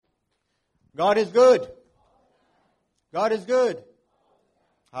God is good. God is good.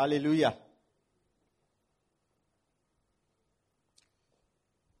 Hallelujah.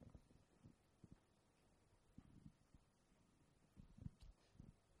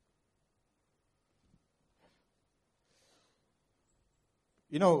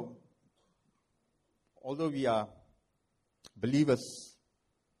 You know, although we are believers,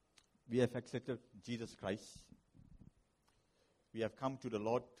 we have accepted Jesus Christ. We have come to the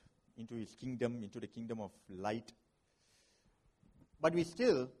Lord, into His kingdom, into the kingdom of light. But we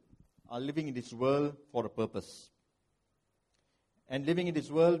still are living in this world for a purpose. And living in this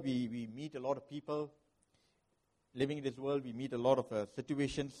world, we meet a lot of people. Living in this world, we meet a lot of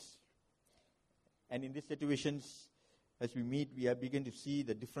situations. And in these situations, as we meet, we are beginning to see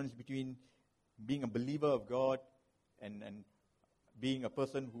the difference between being a believer of God and being a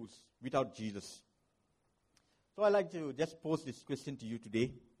person who's without Jesus. So I'd like to just pose this question to you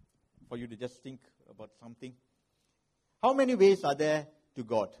today, for you to just think about something. How many ways are there to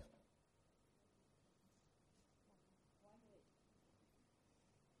God?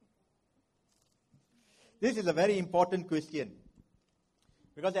 This is a very important question,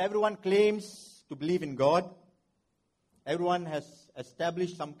 because everyone claims to believe in God. Everyone has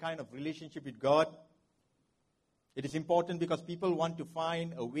established some kind of relationship with God. It is important because people want to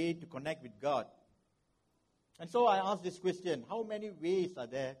find a way to connect with God. And so I ask this question: how many ways are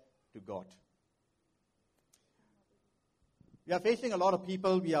there to God? We are facing a lot of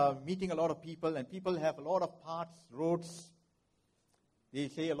people, we are meeting a lot of people, and people have a lot of paths, roads. They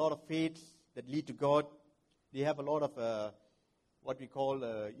say a lot of faiths that lead to God. They have a lot of what we call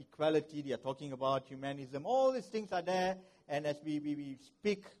equality. They are talking about humanism. All these things are there, and as we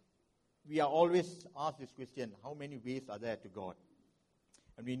speak, we are always asked this question: how many ways are there to God?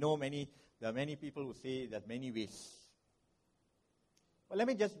 And we know there are many people who say there are many ways. But let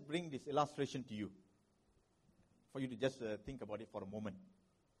me just bring this illustration to you, for you to just think about it for a moment.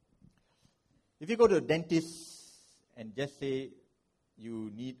 If you go to a dentist and just say you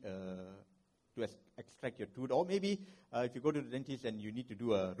need to extract your tooth, or maybe if you go to the dentist and you need to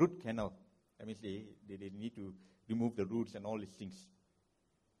do a root canal, that means they need to remove the roots and all these things.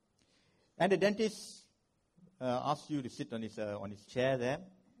 And the dentist asks you to sit on his chair there,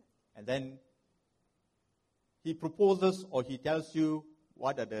 and then he proposes, or he tells you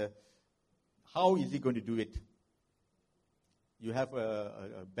how is he going to do it. You have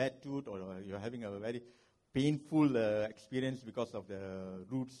a bad tooth, or you're having a very painful experience because of the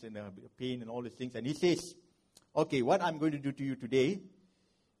roots and pain and all these things. And he says, okay, what I'm going to do to you today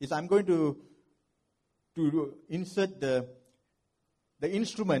is I'm going to insert the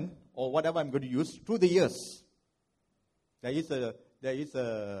instrument or whatever I'm going to use through the ears. There is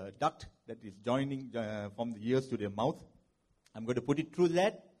a duct that is joining from the ears to the mouth. I'm going to put it through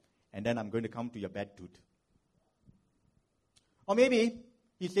that, and then I'm going to come to your bad tooth. Or maybe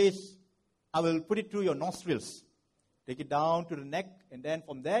he says, I will put it through your nostrils. Take it down to the neck, and then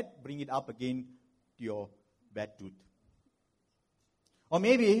from that, bring it up again to your bad tooth. Or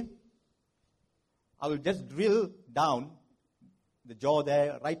maybe I will just drill down the jaw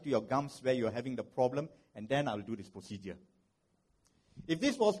there, right to your gums where you're having the problem, and then I will do this procedure. If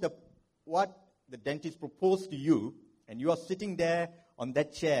this was what the dentist proposed to you, and you are sitting there on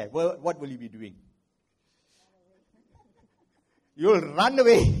that chair, well, what will you be doing? You will run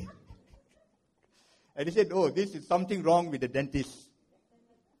away. And he said, oh, this is something wrong with the dentist.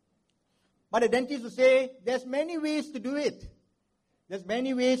 But the dentist will say, there's many ways to do it. There's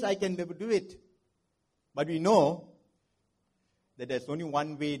many ways I can do it. But we know that there's only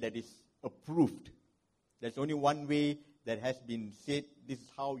one way that is approved. There's only one way that has been said, this is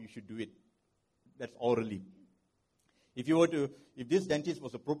how you should do it. That's orally. If this dentist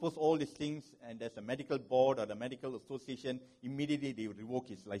was to propose all these things, and there's a medical board or the medical association, immediately they would revoke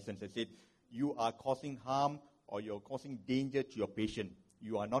his license and say, you are causing harm or you're causing danger to your patient.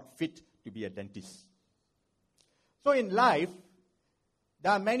 You are not fit to be a dentist. So in life,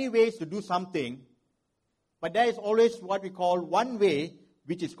 there are many ways to do something, but there is always what we call one way,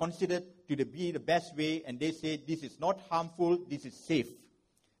 which is considered to be the best way, and they say this is not harmful, this is safe.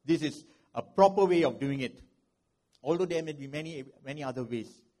 This is a proper way of doing it. Although there may be many other ways.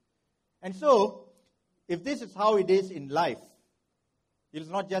 And so, if this is how it is in life, it is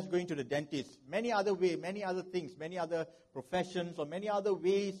not just going to the dentist. Many other ways, many other things, many other professions, or many other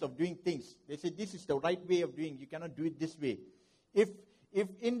ways of doing things. They say this is the right way of doing. You cannot do it this way. If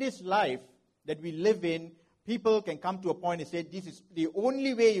in this life that we live in, people can come to a point and say this is the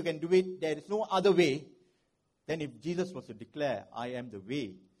only way you can do it, there is no other way, then if Jesus was to declare, I am the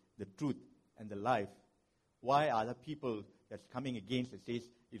way, the truth, and the life, why are the people that's coming against and says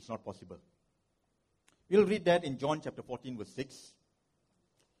it's not possible? We'll read that in John chapter 14, verse 6.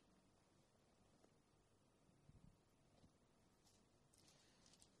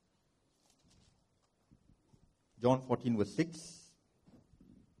 John 14, verse 6.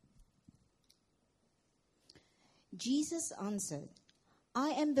 Jesus answered,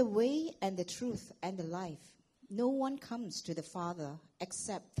 I am the way and the truth and the life. No one comes to the Father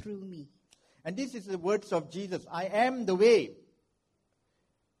except through me. And this is the words of Jesus. I am the way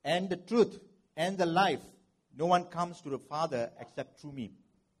and the truth and the life. No one comes to the Father except through me.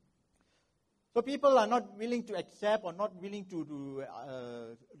 So people are not willing to accept or not willing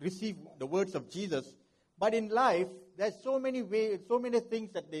to receive the words of Jesus. But in life, there's so many ways, so many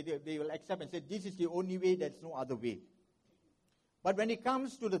things that they will accept and say, this is the only way, there's no other way. But when it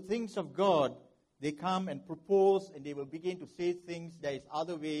comes to the things of God, they come and propose and they will begin to say things, there is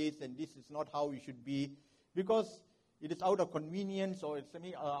other ways and this is not how it should be. Because it is out of convenience or it's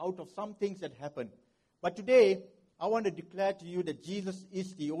out of some things that happen. But today, I want to declare to you that Jesus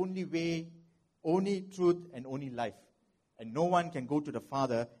is the only way, only truth, and only life. And no one can go to the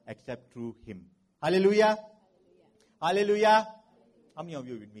Father except through Him. Hallelujah. Hallelujah. Hallelujah. How many of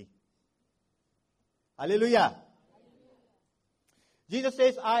you with me? Hallelujah. Jesus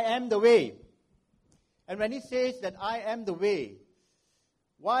says, I am the way. And when He says that I am the way,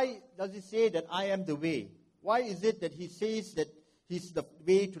 why does He say that I am the way? Why is it that He says that He's the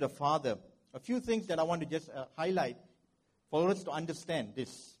way to the Father? A few things that I want to just highlight for us to understand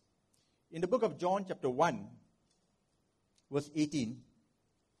this. In the book of John chapter 1, verse 18,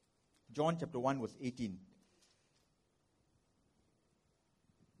 John chapter 1, verse 18.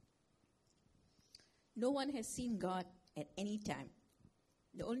 No one has seen God at any time.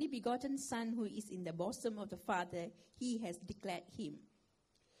 The only begotten Son who is in the bosom of the Father, He has declared Him.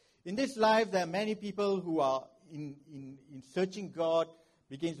 In this life, there are many people who are in searching God,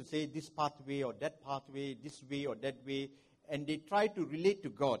 begins to say this pathway or that pathway, this way or that way, and they try to relate to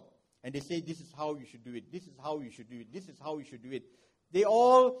God. And they say, this is how you should do it, this is how you should do it, this is how you should do it. They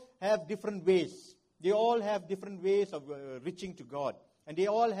all have different ways. They all have different ways of reaching to God. And they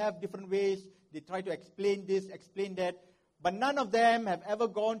all have different ways. They try to explain this, explain that. But none of them have ever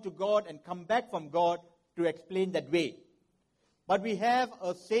gone to God and come back from God to explain that way. But we have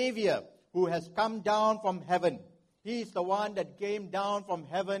a Savior who has come down from heaven. He is the one that came down from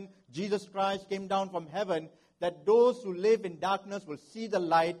heaven. Jesus Christ came down from heaven, that those who live in darkness will see the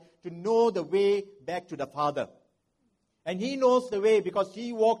light to know the way back to the Father. And He knows the way because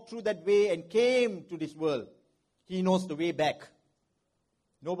He walked through that way and came to this world. He knows the way back.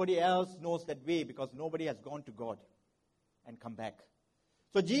 Nobody else knows that way because nobody has gone to God and come back.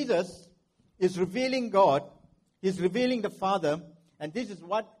 So Jesus is revealing God. He's revealing the Father. And this is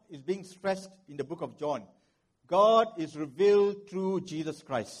what is being stressed in the book of John. God is revealed through Jesus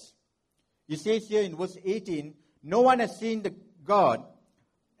Christ. He says here in verse 18, no one has seen the God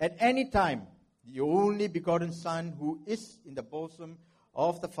at any time. The only begotten Son who is in the bosom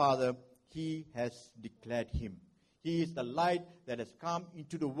of the Father, He has declared Him. He is the light that has come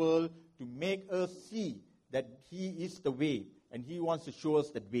into the world to make us see that He is the way, and He wants to show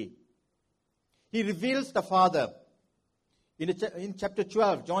us that way. He reveals the Father. In chapter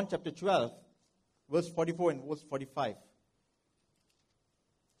 12, John chapter 12, verse 44 and verse 45.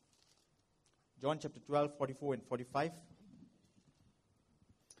 John chapter 12, 44 and 45.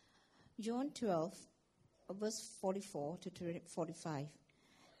 John 12, verse 44 to 45.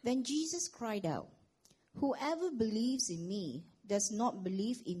 Then Jesus cried out, whoever believes in me does not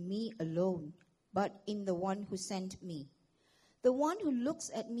believe in me alone, but in the one who sent me. The one who looks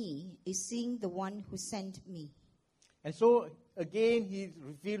at me is seeing the one who sent me. And so, again, He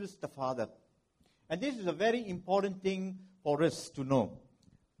reveals the Father. And this is a very important thing for us to know.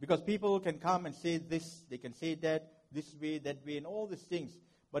 Because people can come and say this, they can say that, this way, that way, and all these things.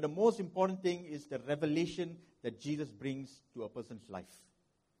 But the most important thing is the revelation that Jesus brings to a person's life.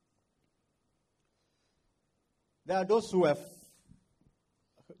 There are those who would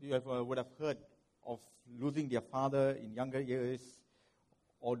have heard of losing their father in younger years,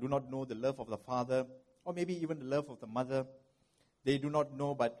 or do not know the love of the father, or maybe even the love of the mother. They do not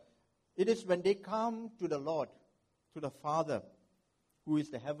know, but it is when they come to the Lord, to the Father, who is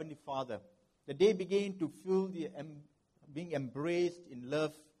the Heavenly Father, that they begin to feel being embraced in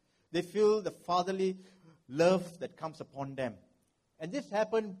love. They feel the fatherly love that comes upon them. And this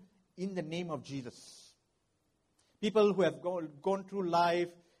happened in the name of Jesus. People who have gone through life,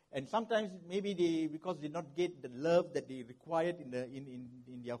 and sometimes maybe because they not get the love that they required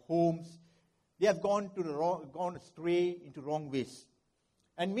in their homes, they have gone astray into wrong ways.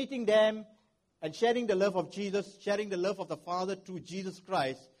 And meeting them and sharing the love of Jesus, sharing the love of the Father through Jesus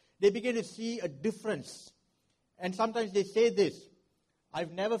Christ, they begin to see a difference. And sometimes they say this,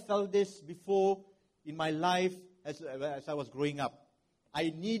 I've never felt this before in my life as I was growing up.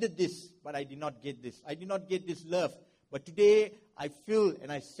 I needed this, but I did not get this. I did not get this love. But today, I feel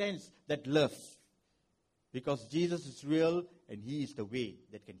and I sense that love. Because Jesus is real and He is the way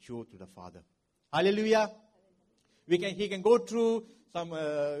that can show to the Father. Hallelujah. He can go through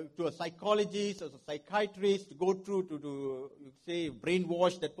to a psychologist or a psychiatrist, go through to say,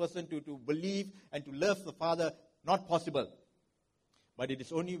 brainwash that person to believe and to love the Father. Not possible. But it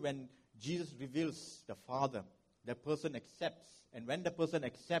is only when Jesus reveals the Father, the person accepts. And when the person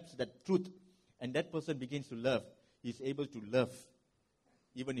accepts that truth and that person begins to love, he is able to love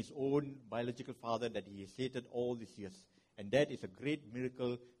even his own biological father that he has hated all these years. And that is a great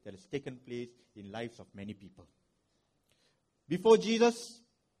miracle that has taken place in lives of many people. Before Jesus,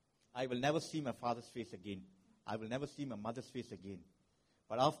 I will never see my father's face again. I will never see my mother's face again.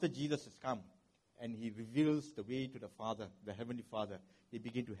 But after Jesus has come and He reveals the way to the Father, the Heavenly Father, they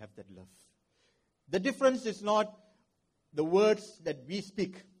begin to have that love. The difference is not the words that we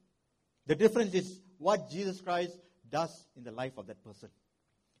speak. The difference is what Jesus Christ does in the life of that person.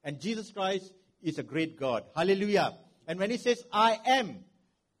 And Jesus Christ is a great God. Hallelujah. And when He says, I am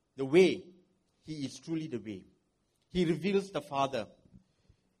the way, He is truly the way. He reveals the Father.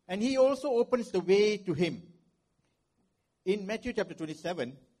 And He also opens the way to Him. In Matthew chapter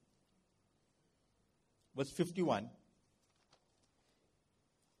 27, verse 51,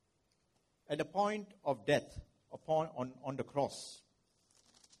 at the point of death on the cross.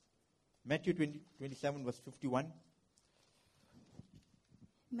 Matthew 27, verse 51.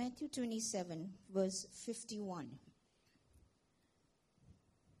 Matthew 27, verse 51.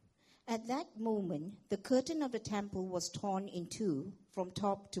 At that moment, the curtain of the temple was torn in two from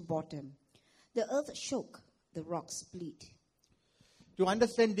top to bottom. The earth shook, the rocks split. To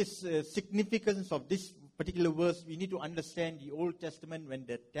understand this significance of this particular verse, we need to understand the Old Testament when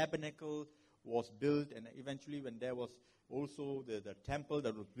the tabernacle was built and eventually when there was also the temple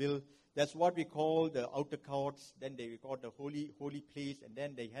that was built. That's what we call the outer courts. Then they call the holy place. And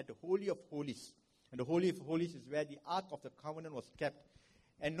then they had the Holy of Holies. And the Holy of Holies is where the Ark of the Covenant was kept.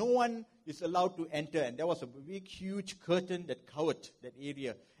 And no one is allowed to enter. And there was a big, huge curtain that covered that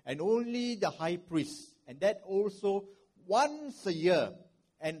area. And only the high priest. And that also once a year.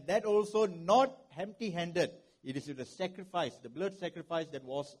 And that also not empty-handed. It is the sacrifice, the blood sacrifice that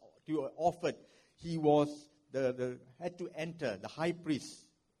was offered. He was had to enter, the high priest,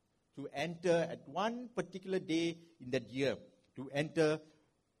 to enter at one particular day in that year. To enter,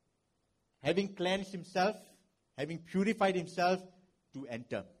 having cleansed himself, having purified himself, to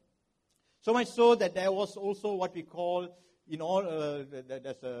enter. So much so that there was also what we call,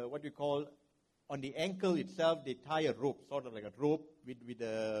 what we call on the ankle itself, they tie a rope, sort of like a rope with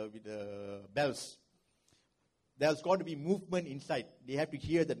the bells. There's got to be movement inside. They have to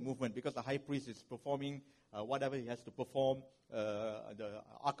hear that movement because the high priest is performing whatever he has to perform, the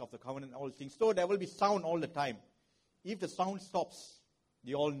Ark of the Covenant, all these things. So there will be sound all the time. If the sound stops,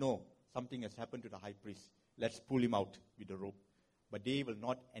 they all know something has happened to the high priest. Let's pull him out with the rope. But they will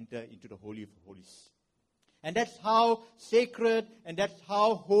not enter into the Holy of Holies. And that's how sacred and that's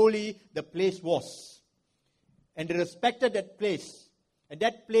how holy the place was. And they respected that place. And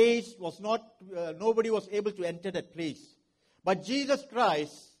that place was not, nobody was able to enter that place. But Jesus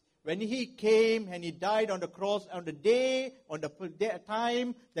Christ, when He came and He died on the cross, on the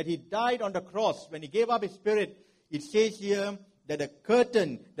time that He died on the cross, when He gave up His Spirit, it says here that the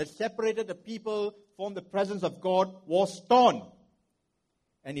curtain that separated the people from the presence of God was torn.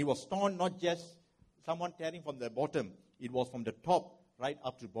 And it was torn not just someone tearing from the bottom. It was from the top right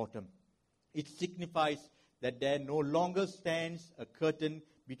up to the bottom. It signifies that there no longer stands a curtain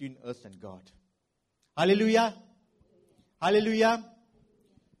between us and God. Hallelujah. Hallelujah.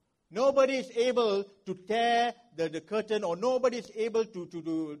 Nobody is able to tear the curtain, or nobody is able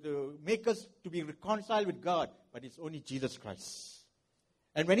to make us to be reconciled with God, but it's only Jesus Christ.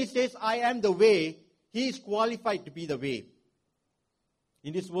 And when He says, I am the way, He is qualified to be the way.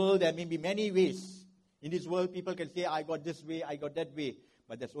 In this world, there may be many ways. In this world, people can say, I got this way, I got that way.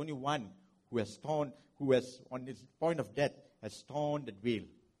 But there's only one who has on this point of death, has torn that veil.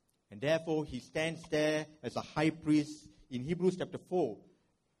 And therefore, He stands there as a high priest in Hebrews chapter 4,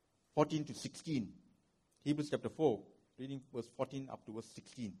 14 to 16. Hebrews chapter 4, reading verse 14 up to verse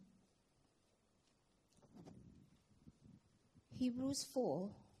 16. Hebrews 4,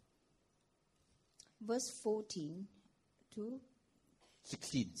 verse 14 to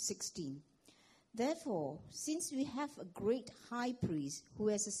 16. Therefore, since we have a great high priest who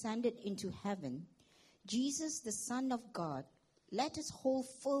has ascended into heaven, Jesus, the Son of God, let us hold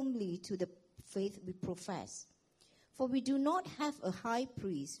firmly to the faith we profess. For we do not have a high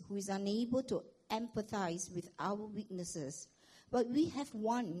priest who is unable to empathize with our weaknesses, but we have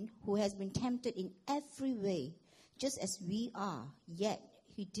one who has been tempted in every way, just as we are, yet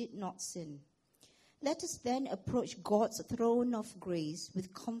he did not sin. Let us then approach God's throne of grace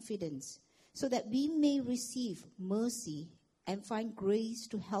with confidence, so that we may receive mercy and find grace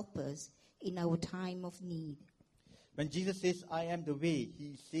to help us in our time of need. When Jesus says, I am the way,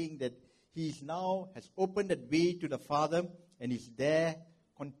 he is saying that he is now has opened that way to the Father and is there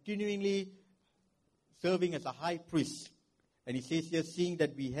continually serving as a high priest. And he says here, seeing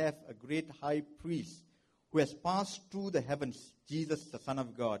that we have a great high priest who has passed through the heavens, Jesus, the Son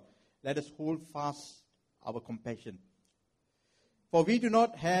of God, let us hold fast our compassion. For we do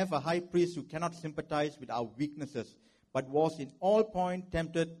not have a high priest who cannot sympathize with our weaknesses, but was in all points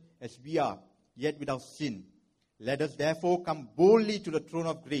tempted as we are, yet without sin. Let us therefore come boldly to the throne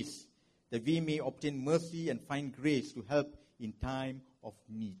of grace, that we may obtain mercy and find grace to help in time of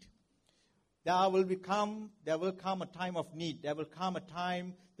need. There will come a time of need. There will come a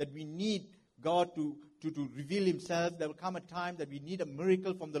time that we need God to reveal himself. There will come a time that we need a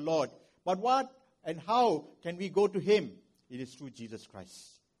miracle from the Lord. But what and how can we go to him? It is through Jesus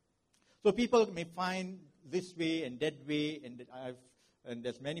Christ. So people may find this way and that way, and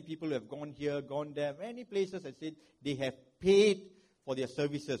there's many people who have gone here, gone there, many places. I said they have paid for their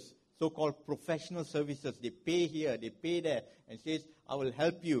services, so-called professional services. They pay here, they pay there, and says, I will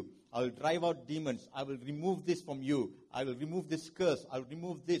help you. I will drive out demons. I will remove this from you. I will remove this curse. I will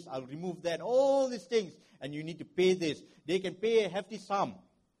remove this. I will remove that. All these things. And you need to pay this. They can pay a hefty sum.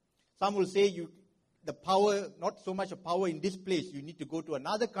 Some will say the power, not so much a power in this place. You need to go to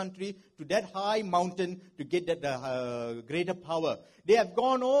another country, to that high mountain, to get that greater power. They have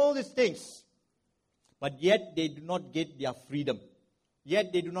gone all these things. But yet they do not get their freedom.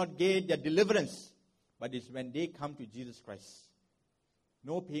 Yet they do not get their deliverance. But it's when they come to Jesus Christ.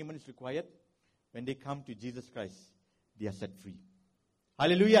 No payment is required. When they come to Jesus Christ, they are set free.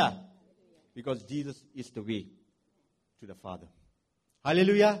 Hallelujah. Because Jesus is the way to the Father.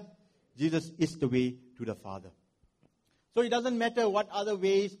 Hallelujah. Jesus is the way to the Father. So it doesn't matter what other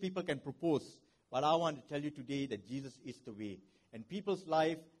ways people can propose. But I want to tell you today that Jesus is the way. And people's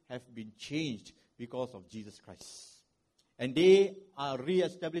life have been changed because of Jesus Christ. And they are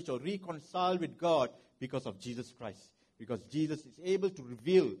re-established or reconciled with God because of Jesus Christ. Because Jesus is able to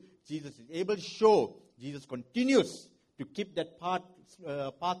reveal, Jesus is able to show, Jesus continues to keep that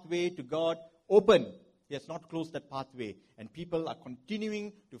pathway to God open. He has not closed that pathway. And people are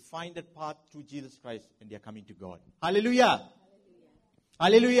continuing to find that path through Jesus Christ, and they are coming to God. Hallelujah.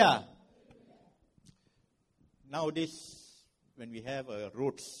 Hallelujah. Hallelujah. Nowadays, when we have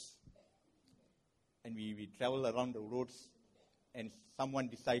roads, and we travel around the roads, and someone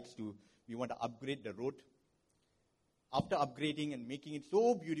decides we want to upgrade the road. After upgrading and making it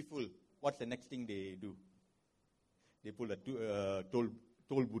so beautiful, what's the next thing they do? They put a toll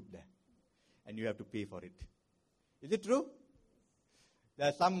booth there. And you have to pay for it. Is it true? There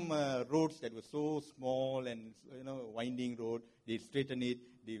are some roads that were so small and winding road. They straighten it,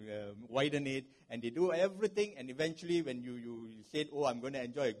 they widen it, and they do everything. And eventually, when you said, "Oh, I'm going to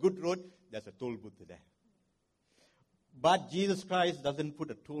enjoy a good road," there's a toll booth there. But Jesus Christ doesn't put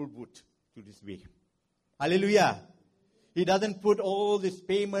a toll booth to this way. Hallelujah. He doesn't put all these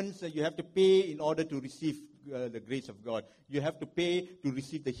payments that you have to pay in order to receive the grace of God. You have to pay to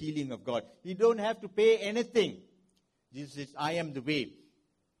receive the healing of God. You don't have to pay anything. Jesus says, I am the way.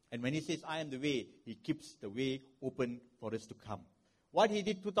 And when he says, I am the way, he keeps the way open for us to come. What he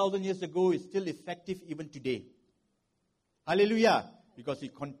did 2,000 years ago is still effective even today. Hallelujah. Because he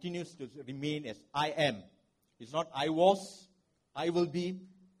continues to remain as I am. It's not I was, I will be.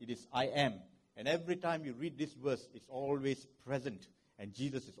 It is I am. And every time you read this verse, it's always present. And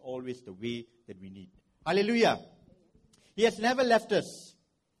Jesus is always the way that we need. Hallelujah. He has never left us.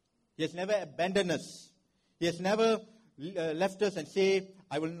 He has never abandoned us. He has never left us and say,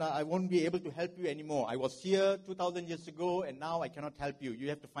 I won't be able to help you anymore. I was here 2,000 years ago and now I cannot help you. You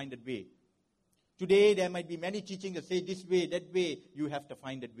have to find that way. Today there might be many teachings that say this way, that way. You have to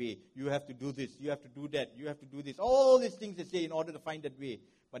find that way. You have to do this. You have to do that. You have to do this. All these things they say in order to find that way.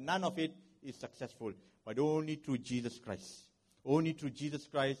 But none of it is successful. But only through Jesus Christ. Only through Jesus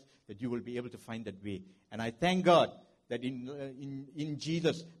Christ that you will be able to find that way. And I thank God that in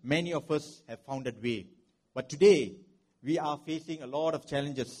Jesus, many of us have found that way. But today, we are facing a lot of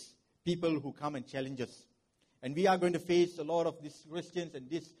challenges. People who come and challenge us. And we are going to face a lot of these questions and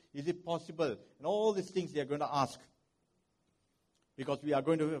this, is it possible? And all these things they are going to ask. Because we are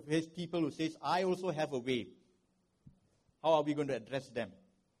going to face people who say, I also have a way. How are we going to address them?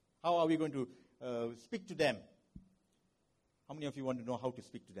 How are we going to speak to them? How many of you want to know how to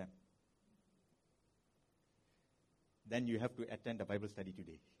speak to them? Then you have to attend the Bible study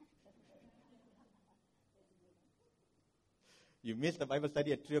today. You miss the Bible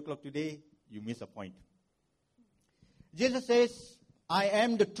study at 3 o'clock today, you miss a point. Jesus says, I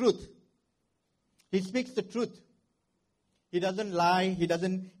am the truth. He speaks the truth. He doesn't lie. He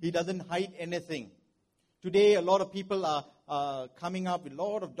doesn't hide anything. Today, a lot of people are coming up with a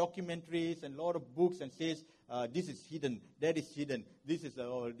lot of documentaries and a lot of books and says, this is hidden, that is hidden, this is,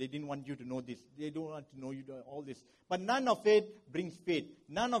 they didn't want you to know this, they don't want to know you all this. But none of it brings faith.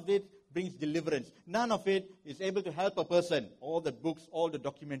 None of it brings deliverance. None of it is able to help a person. All the books, all the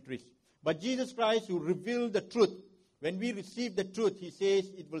documentaries. But Jesus Christ, who revealed the truth, when we receive the truth, He says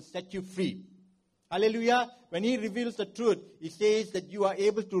it will set you free. Hallelujah. When He reveals the truth, He says that you are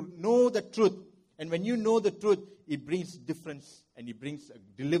able to know the truth. And when you know the truth, it brings difference and it brings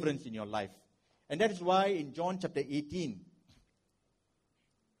deliverance in your life. And that is why in John chapter 18,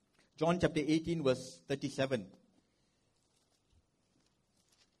 verse 37,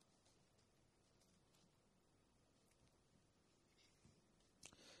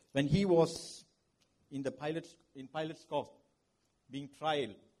 when He was in Pilate's court, being trial,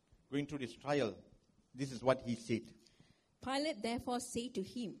 going through this trial, this is what He said. Pilate therefore said to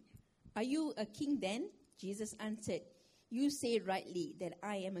him, Are you a king then? Jesus answered, You say rightly that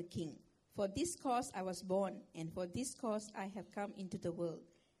I am a king. For this cause I was born, and for this cause I have come into the world,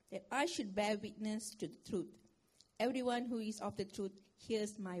 that I should bear witness to the truth. Everyone who is of the truth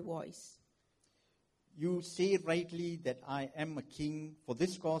hears my voice. You say rightly that I am a king. For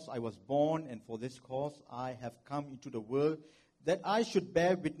this cause I was born, and for this cause I have come into the world, that I should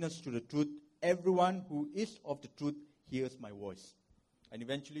bear witness to the truth. Everyone who is of the truth hears my voice. And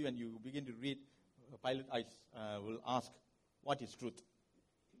eventually when you begin to read, Pilate will ask, what is truth?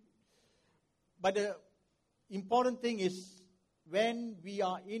 But the important thing is, when we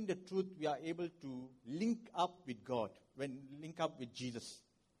are in the truth, we are able to link up with God, link up with Jesus.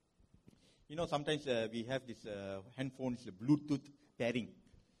 You know, sometimes we have this handphones, the Bluetooth pairing.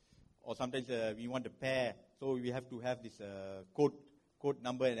 Or sometimes we want to pair, so we have to have this code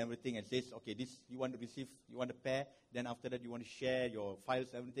number and everything, and says, okay, this you want to receive, you want to pair, then after that you want to share your files,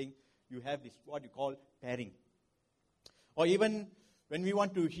 everything. You have this, what you call pairing. Or even when we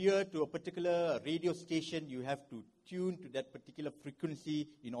want to hear to a particular radio station, you have to tune to that particular frequency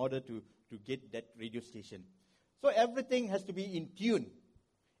in order to get that radio station. So everything has to be in tune.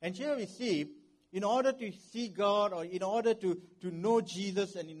 And here we see, in order to see God, or in order to know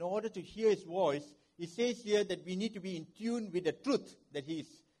Jesus, and in order to hear His voice, it says here that we need to be in tune with the truth that He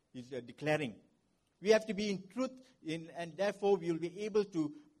is declaring. We have to be in truth, and therefore we will be able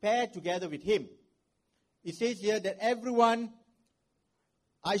to pair together with Him. It says here that everyone,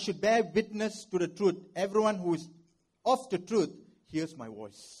 I should bear witness to the truth. Everyone who is of the truth hears my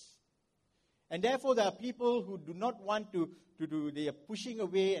voice. And therefore there are people who do not want to do, they are pushing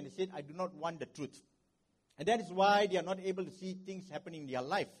away and they say, I do not want the truth. And that is why they are not able to see things happening in their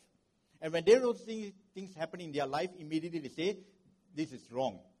life. And when they don't see things happening in their life, immediately they say, this is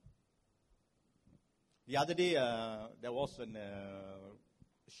wrong. The other day, there was a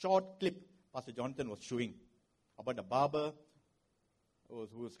short clip Pastor Jonathan was showing about the barber who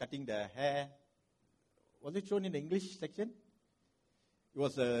was cutting the hair. Was it shown in the English section?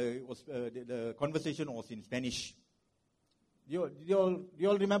 The conversation was in Spanish. Do you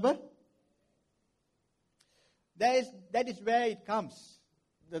all remember? That is where it comes.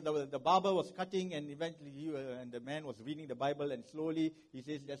 The barber was cutting, and eventually and the man was reading the Bible, and slowly he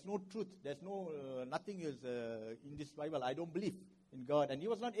says, there's no truth, there's nothing is in this Bible, I don't believe in God. And he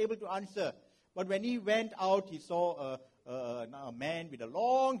was not able to answer. But when he went out, he saw a man with a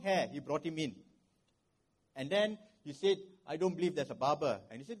long hair. He brought him in. And then he said, I don't believe there's a barber.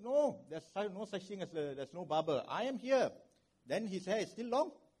 And he said, no, there's no such thing as there's no barber. I am here. Then his hair is still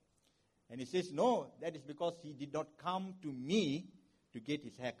long. And he says, no, that is because he did not come to me to get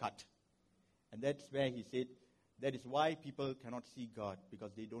his hair cut. And that's where he said, that is why people cannot see God,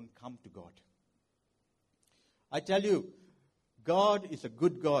 because they don't come to God. I tell you, God is a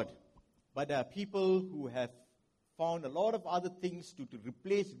good God, but there are people who have found a lot of other things to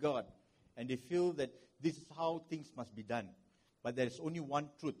replace God, and they feel that this is how things must be done. But there is only one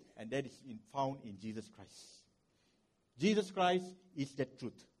truth, and that is found in Jesus Christ. Jesus Christ is the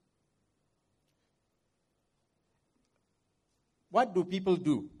truth. What do people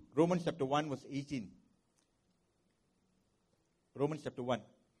do? Romans chapter 1 verse 18. Romans chapter 1.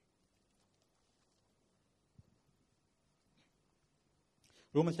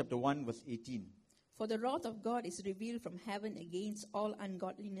 Romans chapter 1 verse 18. For the wrath of God is revealed from heaven against all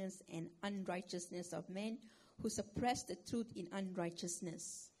ungodliness and unrighteousness of men who suppress the truth in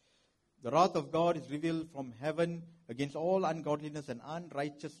unrighteousness. The wrath of God is revealed from heaven against all ungodliness and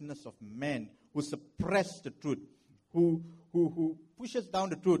unrighteousness of men who suppress the truth, who pushes down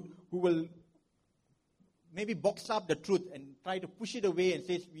the truth, who will maybe box up the truth and try to push it away and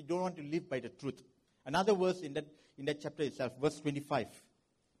says we don't want to live by the truth. Another verse in that chapter itself, verse 25.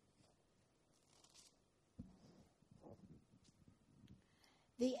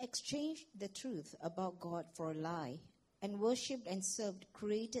 They exchanged the truth about God for a lie and worshipped and served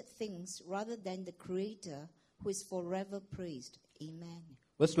created things rather than the Creator who is forever praised. Amen.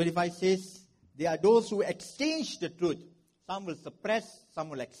 Verse 25 says, there are those who exchange the truth. Some will suppress, some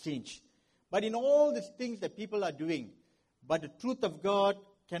will exchange. But in all these things that people are doing, but the truth of God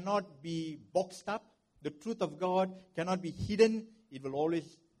cannot be boxed up. The truth of God cannot be hidden. It will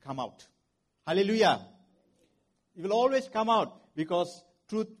always come out. Hallelujah. It will always come out because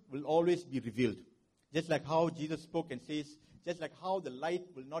truth will always be revealed. Just like how Jesus spoke and says, just like how the light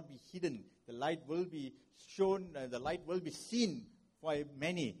will not be hidden, the light will be shown, the light will be seen by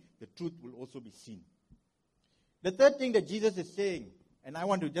many, the truth will also be seen. The third thing that Jesus is saying, and I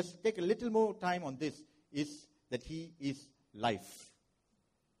want to just take a little more time on this, is that He is life.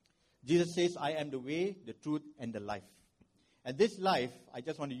 Jesus says, I am the way, the truth, and the life. And this life, I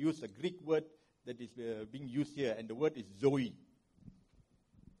just want to use a Greek word that is being used here, and the word is Zoe.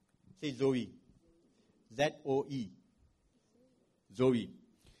 Say Zoe. Z-O-E. Zoe.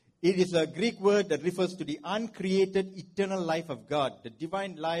 It is a Greek word that refers to the uncreated eternal life of God, the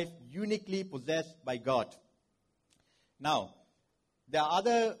divine life uniquely possessed by God. Now, there are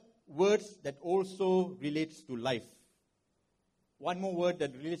other words that also relates to life. One more word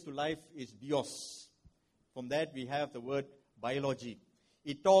that relates to life is bios. From that we have the word biology.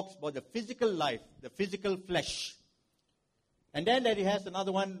 It talks about the physical life, the physical flesh. And then that it has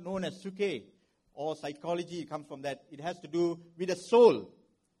another one known as psyche, or psychology. It comes from that. It has to do with the soul,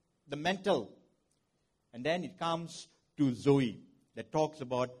 the mental. And then it comes to Zoe, that talks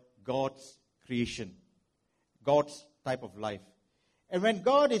about God's creation, God's type of life. And when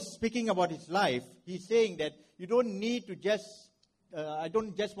God is speaking about His life, He's saying that you don't need to I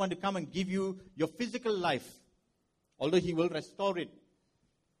don't just want to come and give you your physical life, although He will restore it.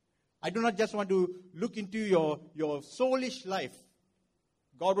 I do not just want to look into your soulish life.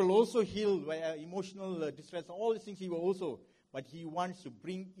 God will also heal emotional distress, all these things He will also. But He wants to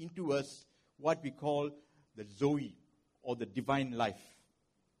bring into us what we call the Zoe, or the divine life.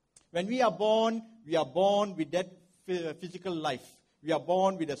 When we are born with that physical life. We are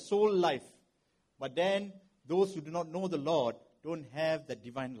born with a soul life. But then, those who do not know the Lord don't have that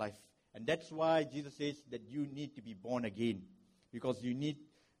divine life. And that's why Jesus says that you need to be born again. Because you need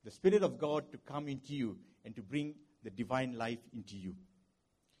the Spirit of God to come into you and to bring the divine life into you.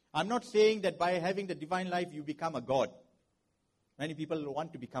 I'm not saying that by having the divine life you become a God. Many people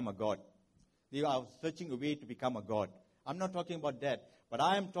want to become a God. They are searching a way to become a God. I'm not talking about that. But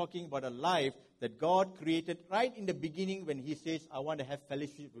I am talking about a life that God created right in the beginning when He says, I want to have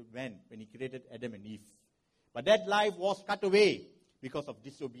fellowship with men, when He created Adam and Eve. But that life was cut away because of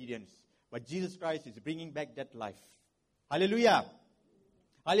disobedience. But Jesus Christ is bringing back that life. Hallelujah.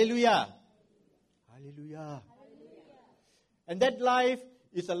 Hallelujah. Hallelujah. And that life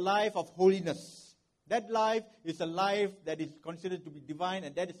is a life of holiness. That life is a life that is considered to be divine,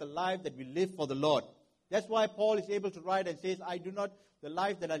 and that is a life that we live for the Lord. That's why Paul is able to write and says, the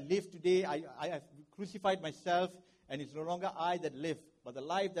life that I live today, I have crucified myself, and it's no longer I that live, but the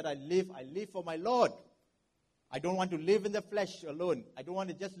life that I live for my Lord. I don't want to live in the flesh alone. I don't want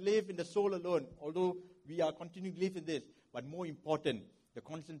to just live in the soul alone, although we are continuing to live in this. But more important, the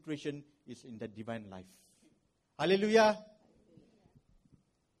concentration is in the divine life. Hallelujah.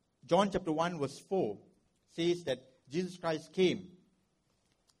 John chapter 1 verse 4 says that Jesus Christ came,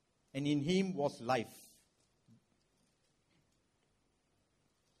 and in Him was life.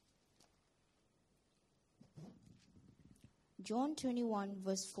 John 21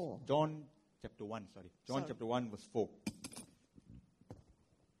 verse 4. John chapter 1 verse 4.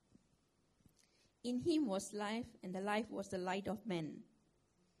 In Him was life, and the life was the light of men.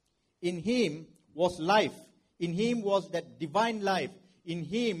 In Him was life. In Him was that divine life. In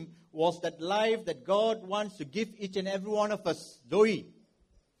Him was that life that God wants to give each and every one of us, Zoe.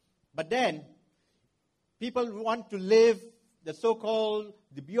 But then, people want to live the so-called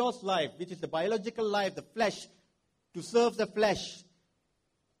the bios life, which is the biological life, the flesh, to serve the flesh,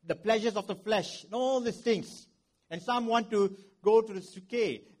 the pleasures of the flesh, and all these things. And some want to go to the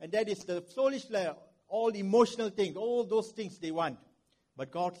psyche, and that is the soulish life, all emotional things, all those things they want. But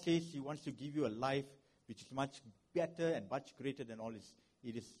God says He wants to give you a life which is much better and much greater than all this.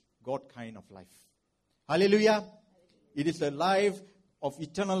 It is God kind of life. Hallelujah. It is a life of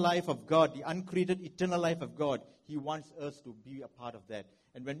eternal life of God, the uncreated eternal life of God. He wants us to be a part of that.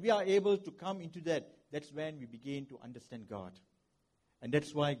 And when we are able to come into that, that's when we begin to understand God. And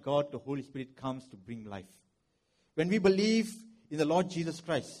that's why God, the Holy Spirit, comes to bring life. When we believe in the Lord Jesus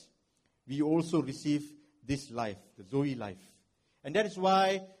Christ, we also receive this life, the Zoe life. And that is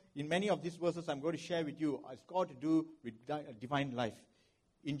why in many of these verses I'm going to share with you, it's got to do with divine life.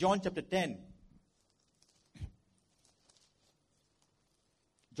 In John chapter 10,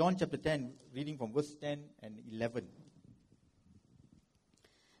 reading from verse 10 and 11.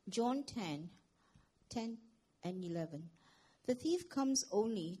 John 10 and 11. The thief comes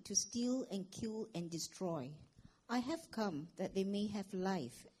only to steal and kill and destroy. I have come that they may have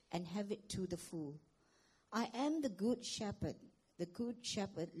life and have it to the full. I am the good shepherd. The good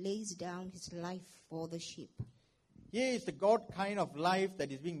shepherd lays down his life for the sheep. Here is the God kind of life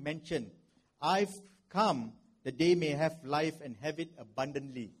that is being mentioned. I've come that they may have life and have it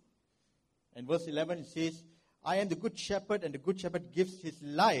abundantly. And verse 11 it says, I am the good shepherd, and the good shepherd gives his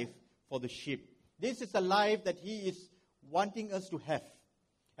life for the sheep. This is a life that he is wanting us to have.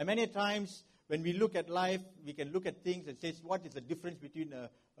 And many times when we look at life, we can look at things and say, what is the difference between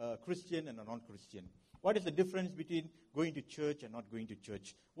a Christian and a non-Christian? What is the difference between going to church and not going to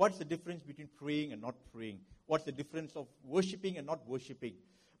church? What's the difference between praying and not praying? What's the difference of worshiping and not worshiping?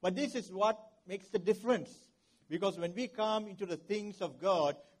 But this is what makes the difference. Because when we come into the things of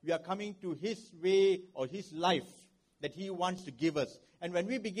God, we are coming to His way or His life that He wants to give us. And when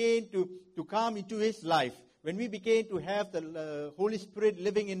we begin to come into His life, when we begin to have the Holy Spirit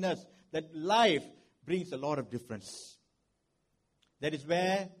living in us, that life brings a lot of difference. That is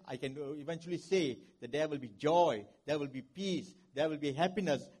where I can eventually say that there will be joy, there will be peace, there will be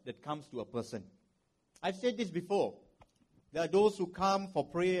happiness that comes to a person. I've said this before. There are those who come for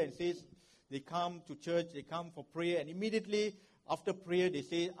prayer and says they come to church, they come for prayer, and immediately after prayer they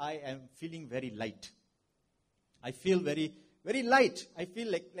say, I am feeling very light. I feel very, very light. I feel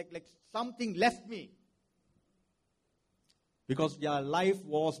like something left me. Because their life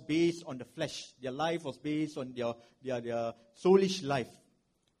was based on the flesh. Their life was based on their soulish life.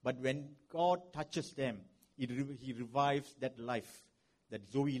 But when God touches them, He revives that life, that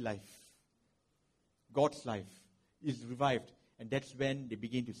Zoe life. God's life is revived. And that's when they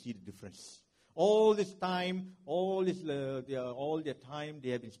begin to see the difference. All this time, all their time,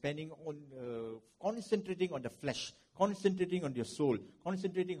 they have been spending on concentrating on the flesh, concentrating on their soul,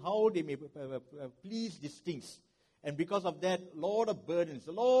 concentrating how they may please these things. And because of that, a lot of burdens,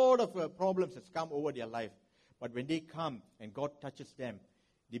 a lot of problems has come over their life. But when they come and God touches them,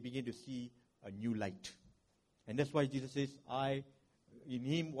 they begin to see a new light. And that's why Jesus says, in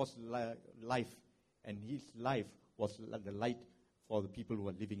Him was life, and His life was the light for the people who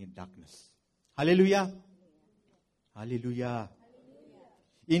are living in darkness. Hallelujah. Hallelujah.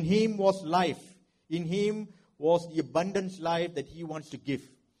 In Him was life. In Him was the abundance life that He wants to give.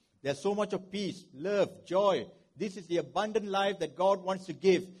 There's so much of peace, love, joy. This is the abundant life that God wants to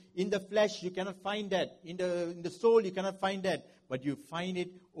give. In the flesh, you cannot find that. In the soul, you cannot find that. But you find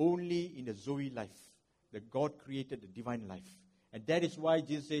it only in the Zoe life, that God created the divine life. And that is why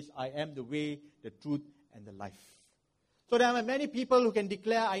Jesus says, I am the way, the truth, and the life. So there are many people who can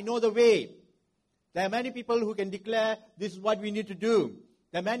declare, I know the way. There are many people who can declare, this is what we need to do.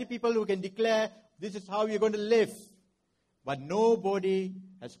 There are many people who can declare, this is how you're going to live. But nobody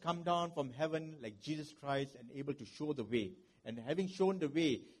has come down from heaven like Jesus Christ and able to show the way. And having shown the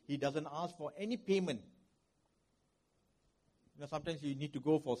way, He doesn't ask for any payment. Sometimes you need to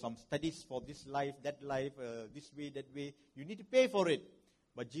go for some studies for this life, this way, that way. You need to pay for it.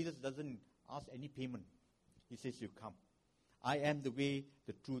 But Jesus doesn't ask any payment. He says, you come. I am the way,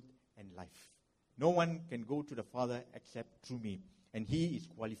 the truth, and life. No one can go to the Father except through me. And He is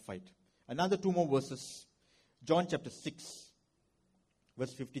qualified. Another two more verses. John chapter 6,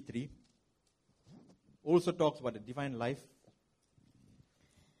 verse 53. Also talks about the divine life.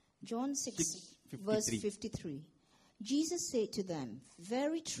 John 6 verse 53. Jesus said to them,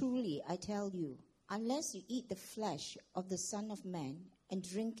 very truly I tell you, unless you eat the flesh of the Son of Man and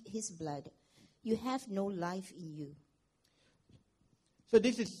drink His blood, you have no life in you. So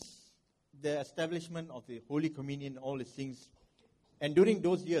this is the establishment of the Holy Communion, all these things. And during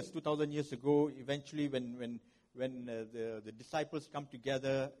those years, 2,000 years ago, eventually when the disciples come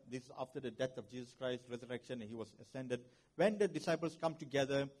together, this after the death of Jesus Christ, resurrection, and He was ascended. When the disciples come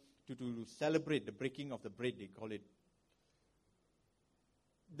together to celebrate the breaking of the bread, they call it,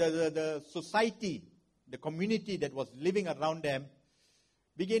 the society, the community that was living around them,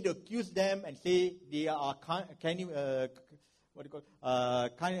 begin to accuse them and say they are carnivores,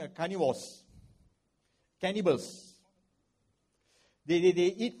 cannibals. They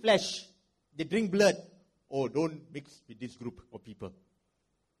eat flesh, they drink blood. Oh, don't mix with this group of people.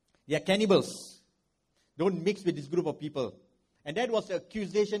 They are cannibals. Don't mix with this group of people. And that was the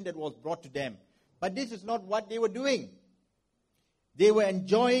accusation that was brought to them. But this is not what they were doing. They were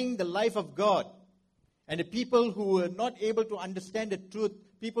enjoying the life of God. And the people who were not able to understand the truth,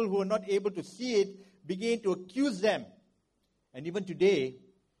 people who were not able to see it, began to accuse them. And even today,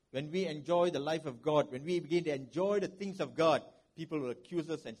 when we enjoy the life of God, when we begin to enjoy the things of God, people will accuse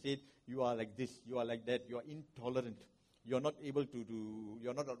us and say, you are like this, you are like that, you are intolerant. You are not able to do, you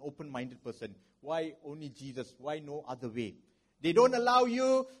are not an open-minded person. Why only Jesus? Why no other way? They don't allow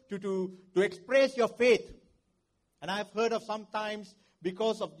you to express your faith. And I've heard of sometimes,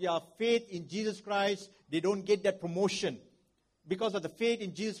 because of their faith in Jesus Christ, they don't get that promotion. Because of the faith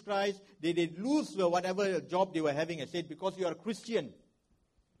in Jesus Christ, they lose whatever job they were having. I said, because you are a Christian.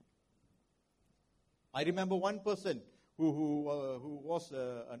 I remember one person who was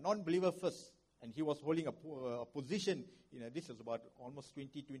a non-believer first, and he was holding a position, this was about almost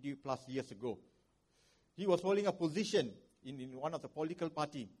 20 plus years ago. He was holding a position in one of the political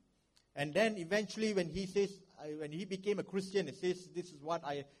party. And then eventually when he became a Christian, he says, this is what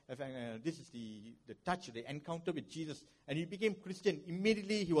I have, this is the touch, the encounter with Jesus. And he became Christian.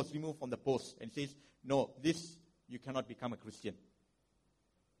 Immediately he was removed from the post and says, no, you cannot become a Christian.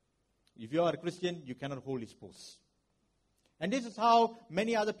 If you are a Christian, you cannot hold his post. And this is how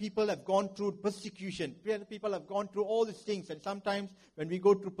many other people have gone through persecution. People have gone through all these things. And sometimes when we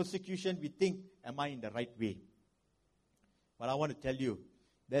go through persecution, we think, am I in the right way? But I want to tell you,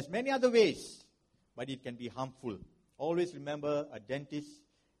 there's many other ways, but it can be harmful. Always remember, a dentist,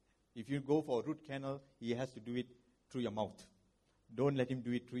 if you go for a root canal, he has to do it through your mouth. Don't let him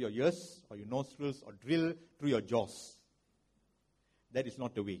do it through your ears or your nostrils or drill through your jaws. That is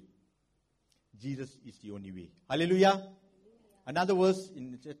not the way. Jesus is the only way. Hallelujah. Another verse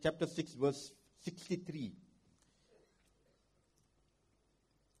in chapter 6, verse 63.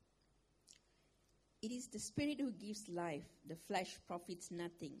 It is the Spirit who gives life, the flesh profits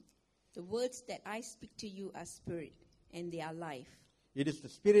nothing. The words that I speak to you are spirit, and they are life. It is the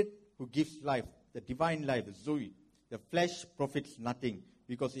Spirit who gives life, the divine life, the Zoe. The flesh profits nothing,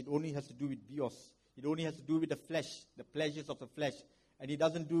 because it only has to do with bios. It only has to do with the flesh, the pleasures of the flesh. And it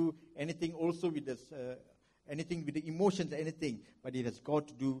doesn't do anything also with this, anything with the emotions, anything. But it has got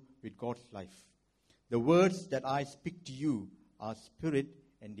to do with God's life. The words that I speak to you are spirit,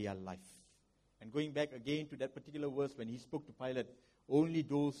 and they are life. And going back again to that particular verse when he spoke to Pilate, only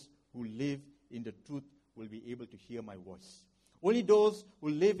those who live in the truth will be able to hear my voice. Only those who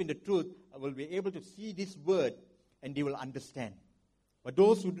live in the truth will be able to see this word and they will understand. But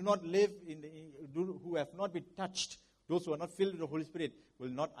those who do not live who have not been touched, those who are not filled with the Holy Spirit, will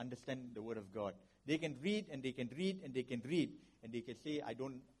not understand the word of God. They can read and they can read and they can read and they can say, I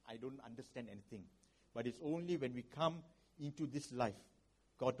don't understand anything. But it's only when we come into this life,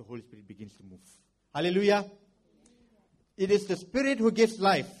 God the Holy Spirit begins to move. Hallelujah. It is the Spirit who gives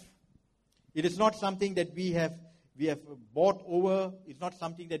life. It is not something that we have bought over. It's not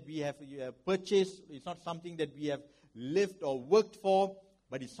something that we have purchased. It's not something that we have lived or worked for.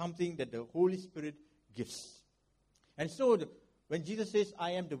 But it's something that the Holy Spirit gives. And so when Jesus says,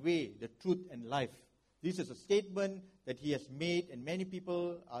 I am the way, the truth, and life, this is a statement that he has made, and many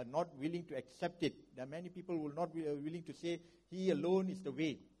people are not willing to accept it. There are many people who will not be willing to say, he alone is the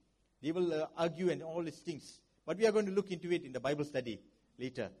way. They will argue and all these things. But we are going to look into it in the Bible study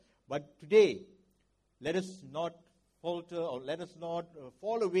later. But today, let us not falter or let us not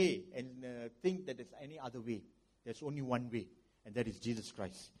fall away and think that there's any other way. There's only one way, and that is Jesus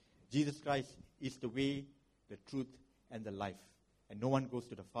Christ. Jesus Christ is the way, the truth, and the life. And no one goes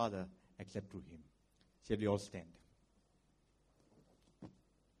to the Father except through him. Shall we all stand?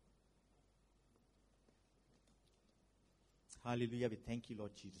 Hallelujah. We thank you,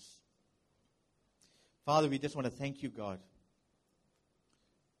 Lord Jesus. Father, we just want to thank you, God.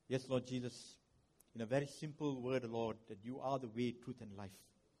 Yes, Lord Jesus, in a very simple word, Lord, that you are the way, truth, and life.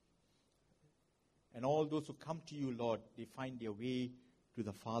 And all those who come to you, Lord, they find their way to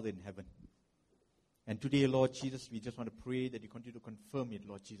the Father in heaven. And today, Lord Jesus, we just want to pray that you continue to confirm it,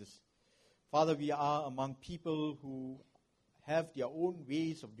 Lord Jesus. Father, we are among people who have their own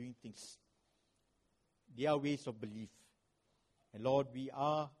ways of doing things, their ways of belief. And Lord, we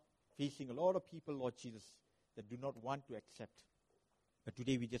are facing a lot of people, Lord Jesus, that do not want to accept. But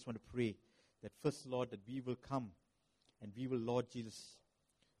today we just want to pray that first, Lord, that we will come and we will, Lord Jesus,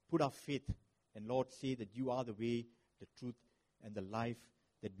 put our faith and, Lord, say that you are the way, the truth, and the life,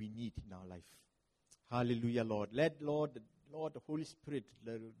 that we need in our life. Hallelujah, Lord. Let, Lord, the Holy Spirit,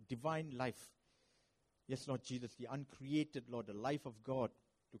 the divine life, yes, Lord Jesus, the uncreated, Lord, the life of God,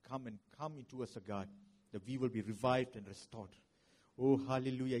 to come into us, O God, that we will be revived and restored. Oh,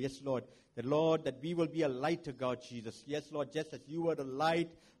 hallelujah. Yes, Lord. That we will be a light to God, Jesus. Yes, Lord, just as you were the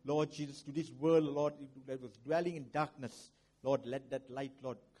light, Lord Jesus, to this world, Lord, that was dwelling in darkness. Lord, let that light,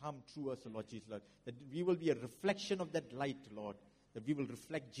 Lord, come through us, Lord Jesus, Lord. That we will be a reflection of that light, Lord. That we will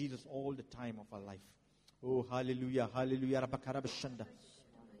reflect Jesus all the time of our life. Oh, hallelujah, hallelujah.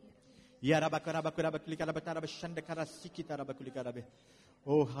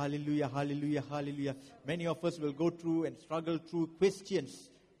 Oh, hallelujah, hallelujah, hallelujah. Many of us will go through and struggle through questions.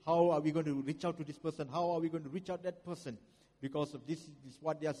 How are we going to reach out to this person? How are we going to reach out to that person? Because of this is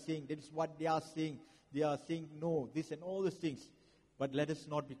what they are saying. That is what they are saying. They are saying no, this and all these things. But let us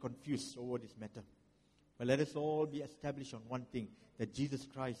not be confused over this matter. But let us all be established on one thing, that Jesus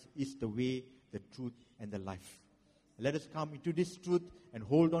Christ is the way, the truth, and the life. Let us come into this truth and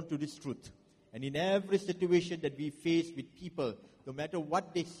hold on to this truth. And in every situation that we face with people, no matter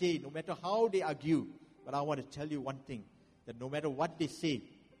what they say, no matter how they argue, but I want to tell you one thing, that no matter what they say,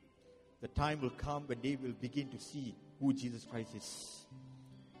 the time will come when they will begin to see who Jesus Christ is.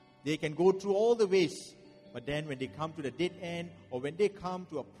 They can go through all the ways, but then when they come to the dead end, or when they come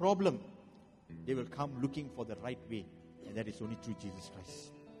to a problem, they will come looking for the right way, and that is only through Jesus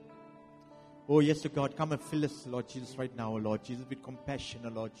Christ. Oh, yes, God, come and fill us, Lord Jesus, right now, Lord Jesus, with compassion,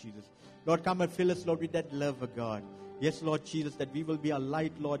 Lord Jesus. Lord, come and fill us, Lord, with that love, God. Yes, Lord Jesus, that we will be a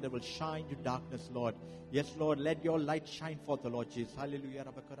light, Lord, that will shine to darkness, Lord. Yes, Lord, let your light shine forth, Lord Jesus. Hallelujah.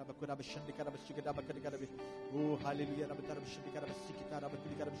 Oh, hallelujah.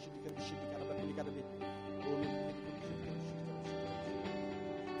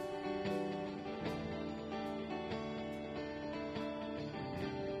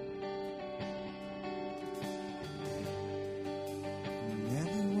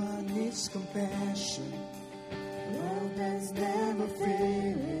 Everyone needs compassion. Love that's never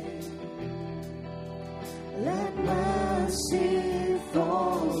failing. Let mercy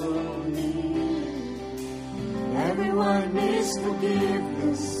follow me. Everyone needs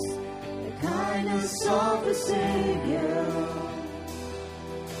forgiveness, the kindness of the Savior,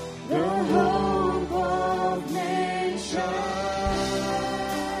 the hope of nations.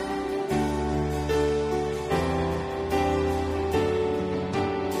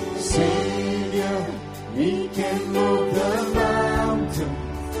 Savior, He can move the mountain.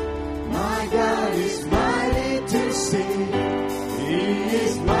 My God is mighty to save. He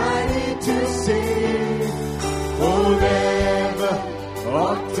is mighty to save. Forever,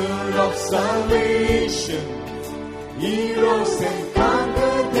 author of salvation. He rose and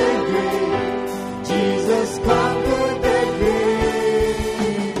conquered the grave. Jesus conquered the grave.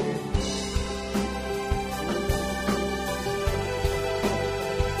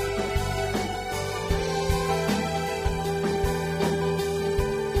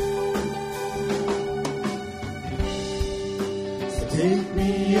 So take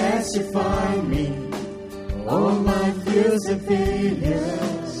me as you find me, all my fears and failures.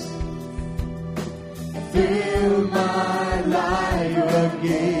 Fill my life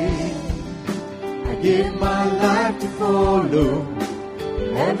again. I give my life to follow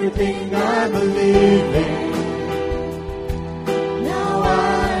everything I believe in. Now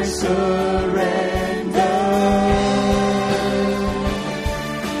I surrender.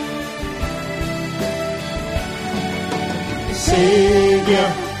 Savior,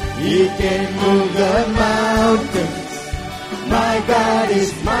 He can move the mountains. My God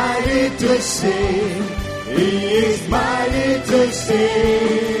is mighty to save. He is mighty to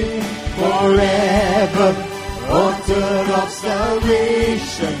save. Forever, author of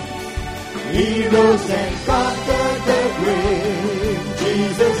salvation. He rose and conquered the grave.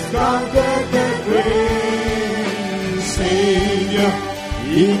 Jesus conquered the grave. Savior,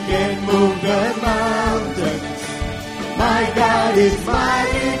 He can move the mountains. My God is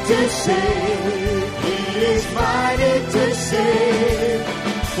mighty to save. He is mighty to save.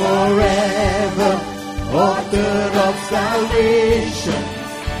 Forever, author of salvation.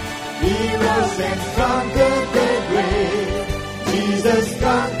 He rose and conquered the grave. Jesus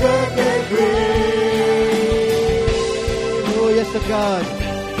conquered the grave. Oh, yes, O God.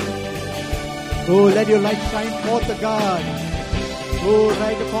 Oh, let your light shine forth, O God. Oh,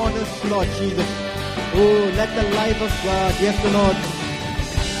 right upon us, Lord Jesus. Oh, let the light of God, yes, the Lord,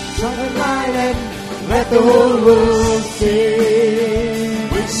 Shine a light and let the whole world sing.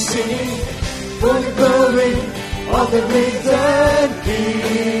 We sing for the glory of the risen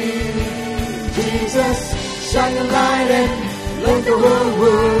King. Jesus, shine a light and let the whole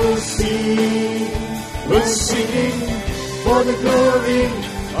world see. We're singing for the glory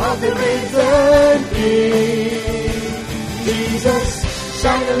of the risen King. Jesus,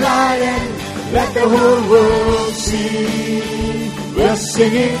 shine a light and let the whole world see. We're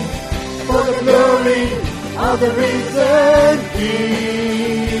singing for the glory of the risen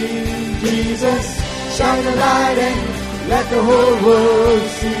King. Jesus, shine a light and let the whole world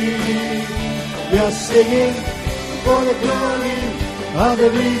see. We're singing for the glory of the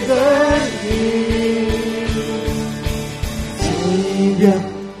risen King. Savior,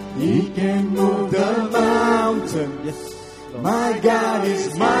 He can move the mountain. Yes, Lord. My God is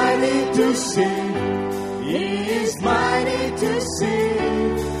mighty to save. He is mighty to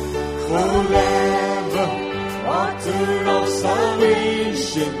save. Forever, author of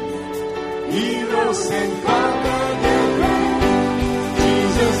salvation. He rose and conquered the grave.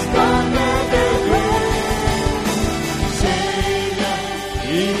 Jesus conquered the grave. Savior,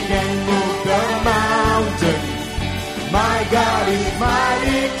 He can move the mountain. My God is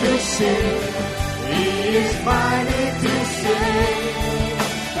mighty to save. He is mighty to save.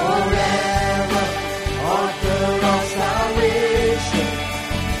 Forever, author of salvation.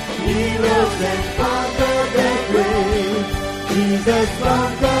 He rose and conquered the grave. Jesus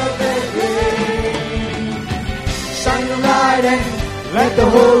conquered the grave. Shine your light and let the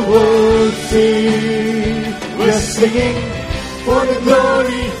whole world see. We're singing for the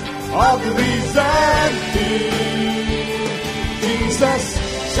glory of the risen King. Jesus,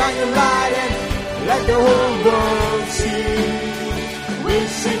 shine your light and let the whole world see. We're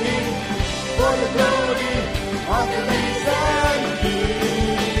singing for the glory of the risen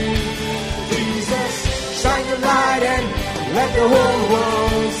King. Jesus, shine your light and let the whole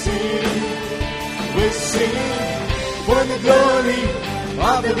world see. We're singing for the glory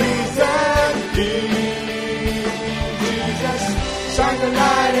of the risen King. Jesus, shine the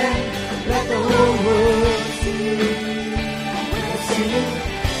light and let the whole world see. We're singing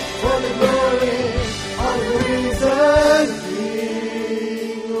for the glory of the risen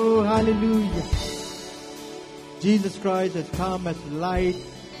King. Oh, hallelujah. Jesus Christ has come as light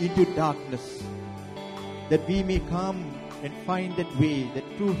into darkness, that we may come and find that way, that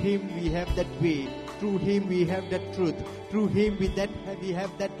through Him we have that way, through Him we have that truth, through Him we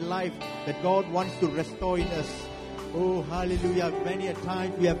have that life that God wants to restore in us. Oh, hallelujah. Many a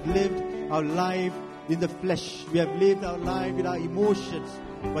time we have lived our life in the flesh. We have lived our life with our emotions.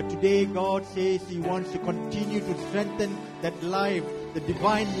 But today God says He wants to continue to strengthen that life, the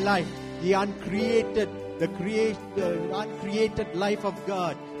divine life, the uncreated life of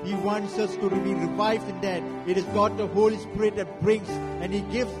God. He wants us to be revived in that. It is God the Holy Spirit that brings, and He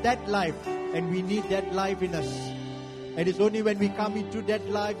gives that life, and we need that life in us. And it's only when we come into that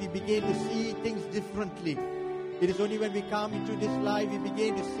life we begin to see things differently. It is only when we come into this life we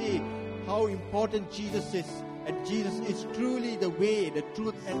begin to see how important Jesus is. And Jesus is truly the way, the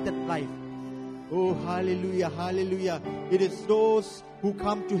truth, and the life. Oh, hallelujah, hallelujah. It is those who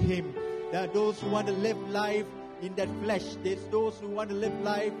come to Him. There are those who want to live life in that flesh. There's those who want to live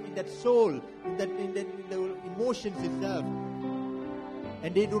life in that soul, in the emotions itself.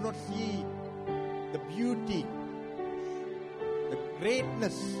 And they do not see the beauty, the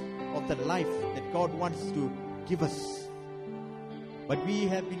greatness of the life that God wants to give us. But we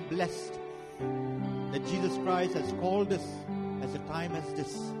have been blessed that Jesus Christ has called us as a time as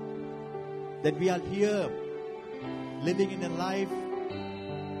this. That we are here living in a life.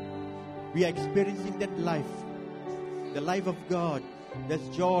 We are experiencing that life. The life of God. There's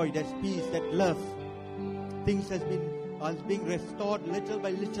joy, there's peace, that love. Things are being restored little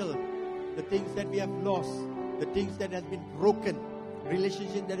by little. The things that we have lost, the things that has been broken,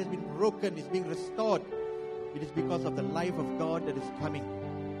 relationship that has been broken is being restored. It is because of the life of God that is coming,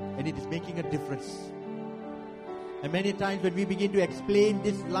 and it is making a difference. And many times when we begin to explain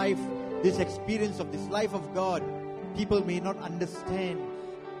this life, this experience of this life of God, people may not understand.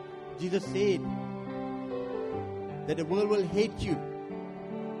 Jesus said that the world will hate you,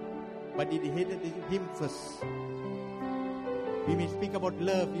 but it hated Him first. We may speak about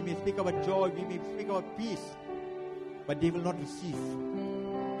love, we may speak about joy, we may speak about peace, but they will not receive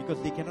because they cannot